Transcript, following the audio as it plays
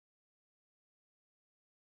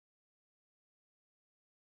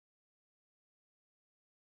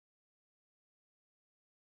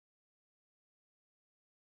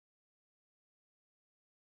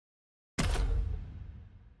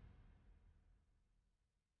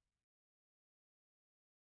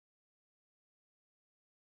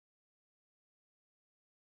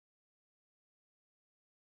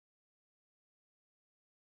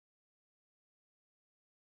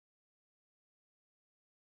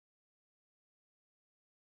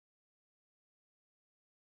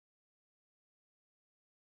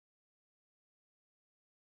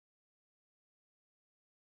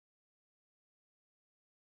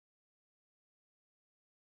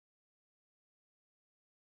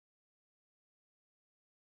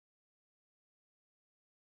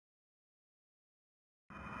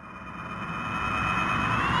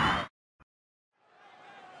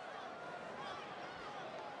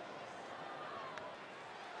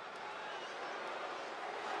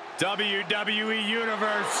WWE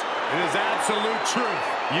Universe, it is absolute truth.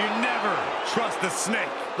 You never trust a snake.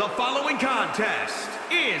 The following contest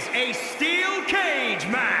is a steel cage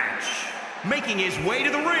match. Making his way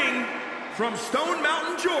to the ring from Stone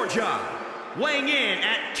Mountain, Georgia, weighing in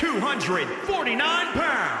at 249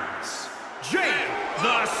 pounds, Jake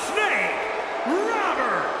the Snake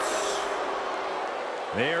Roberts.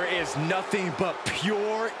 There is nothing but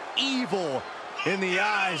pure evil in the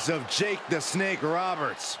eyes of Jake the Snake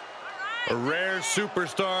Roberts. A rare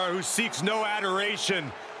superstar who seeks no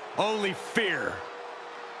adoration, only fear.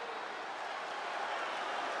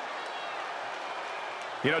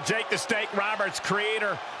 You know, Jake the Snake Roberts,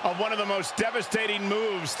 creator of one of the most devastating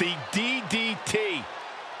moves, the DDT.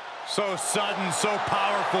 So sudden, so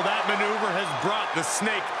powerful, that maneuver has brought the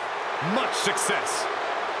Snake much success.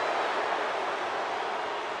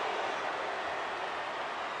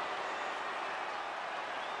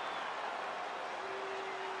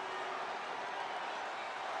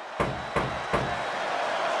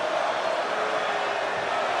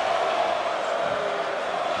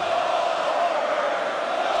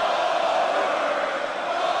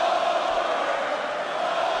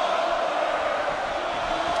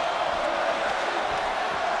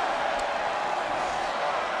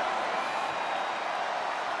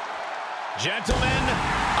 Gentlemen,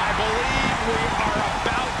 I believe we are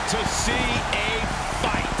about to see a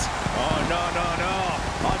fight. Oh, no.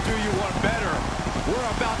 I'll do you one better. We're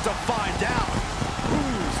about to find out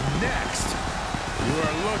who's next. You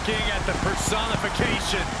are looking at the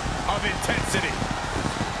personification of intensity.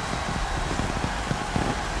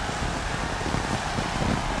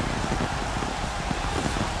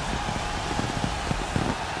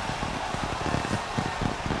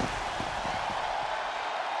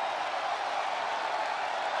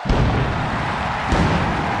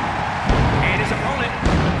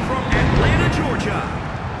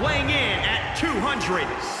 Weighing in at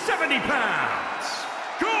 270 pounds,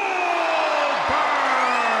 Goldberg!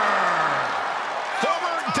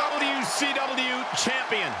 Former WCW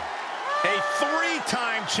champion, a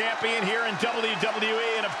three-time champion here in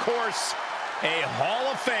WWE, and of course, a Hall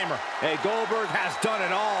of Famer. Hey, Goldberg has done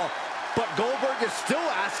it all, but Goldberg is still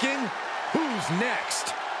asking, who's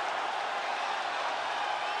next?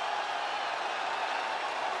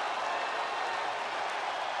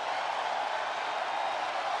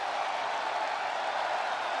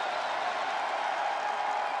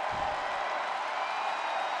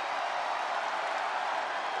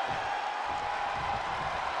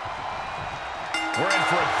 We're in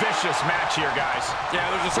for a vicious match here, guys. Yeah,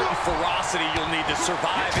 there's a certain ferocity you'll need to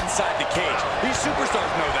survive inside the cage. These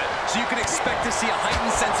superstars know that, so you can expect to see a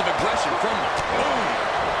heightened sense of aggression from them. Boom!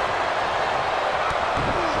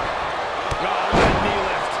 Oh, that knee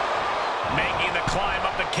lift. Making the climb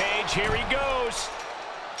up the cage. Here he goes.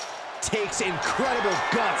 Takes incredible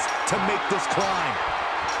guts to make this climb.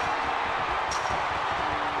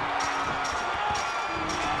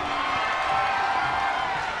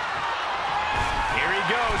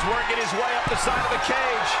 Working his way up the side of the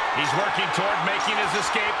cage. He's working toward making his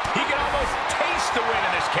escape. He can almost taste the win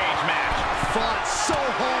in this cage match. Fought so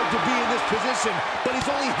hard to be in this position, but he's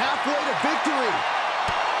only halfway to victory.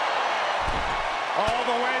 All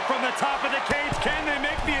the way from the top of the cage. Can they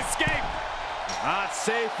make the escape? Not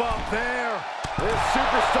safe up there. This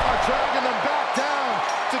superstar dragging them back down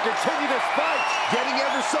to continue this fight. Getting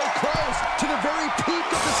ever so close to the very peak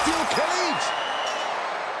of the steel cage.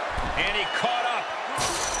 And he caught up.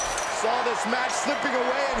 Saw this match slipping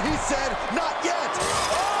away, and he said, not yet.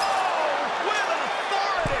 Oh, with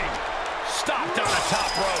authority. Stopped on the top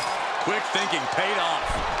rope. Quick thinking paid off.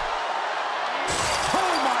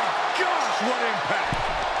 Oh, my gosh, what impact.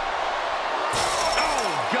 Oh,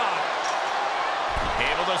 God.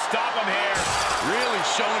 Able to stop him here. Really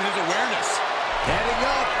showing his awareness. Heading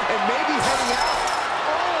up, and maybe heading out.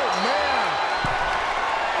 Oh, man.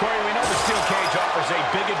 Corey, we know the steel cage offers a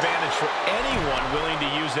big advantage for anyone willing to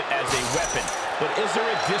use it as a weapon. But is there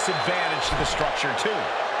a disadvantage to the structure, too?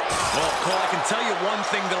 Well, Cole, I can tell you one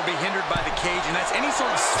thing that'll be hindered by the cage, and that's any sort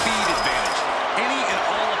of speed advantage. Any and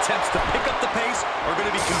all attempts to pick up the pace are going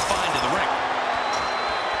to be confined to the ring.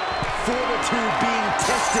 Fortitude being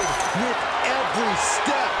tested with every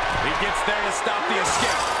step. He gets there to stop the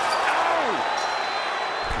escape. Oh!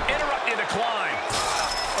 Interrupting the climb.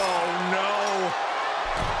 Oh, no.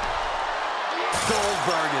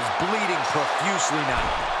 Goldberg is bleeding profusely now.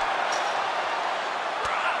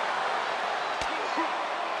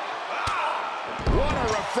 What a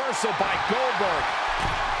reversal by Goldberg.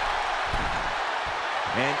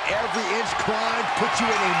 And every inch climb puts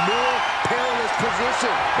you in a more perilous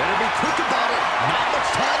position. Better be quick about it. Not much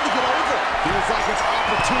time to get over. Feels like it's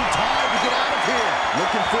opportune time to get out of here.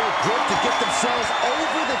 Looking for a grip to get themselves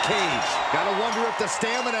over the cage. Gotta wonder if the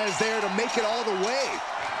stamina is there to make it all the way.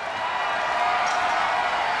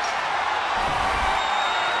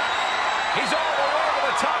 He's all the way to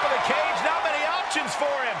the top of the cage. Not many options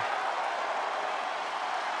for him.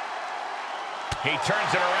 He turns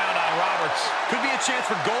it around on Roberts. Could be a chance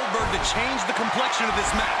for Goldberg to change the complexion of this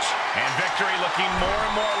match. And victory looking more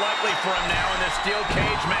and more likely for him now in this steel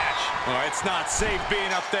cage match. Oh, it's not safe being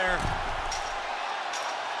up there.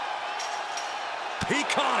 He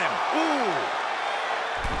caught him. Ooh.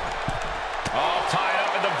 All tied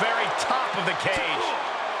up at the very top of the cage.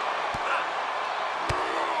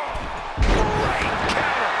 Great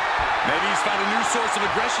counter. Maybe he's found a new source of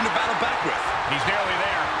aggression to battle back with. He's nearly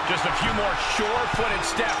there. Just a few more sure-footed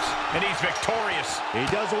steps, and he's victorious. He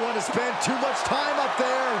doesn't want to spend too much time up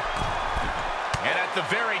there. And at the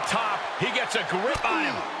very top, he gets a grip on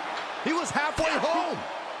him. He was halfway home.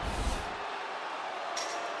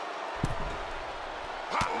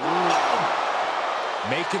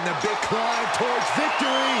 Making the big climb towards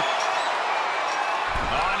victory.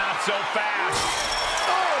 Oh, not so fast.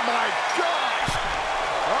 Oh, my gosh.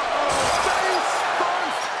 Uh-oh, face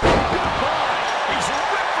first. Goodbye. He's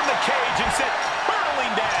ripped from the cage and sent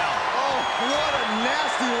hurtling down. Oh, what a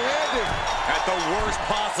nasty landing. At the worst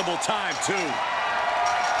possible time, too.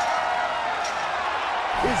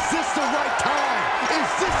 Is this the right time? Is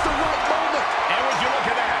this the right moment? And would you look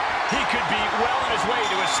at that? He could be well on his way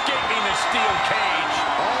to escaping the steel cage.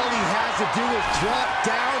 All he has to do is drop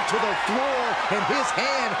down to the floor, and his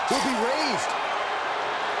hand will be raised.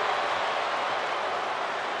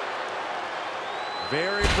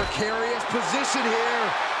 Very precarious position here.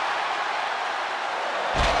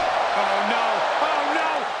 Oh, no. Oh,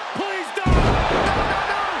 no. Please don't.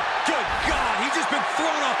 No. Good God, he's just been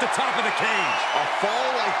thrown off the top of the cage. A fall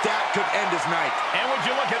like that could end his night. And would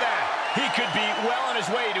you look at that? He could be well on his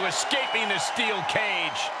way to escaping the steel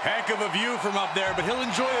cage. Heck of a view from up there, but he'll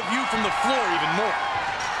enjoy a view from the floor even more.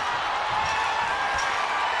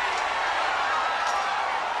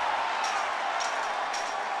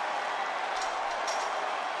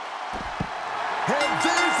 And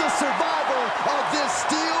there's the survivor of this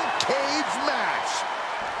steel cage match.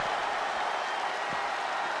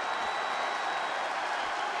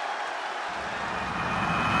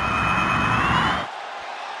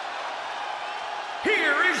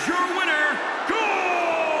 Here is your winner,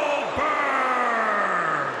 Goldberg!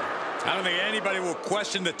 I don't think anybody will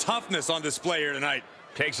question the toughness on display here tonight.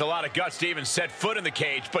 Takes a lot of guts to even set foot in the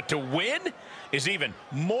cage, but to win is even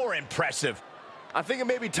more impressive. I think it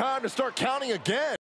may be time to start counting again.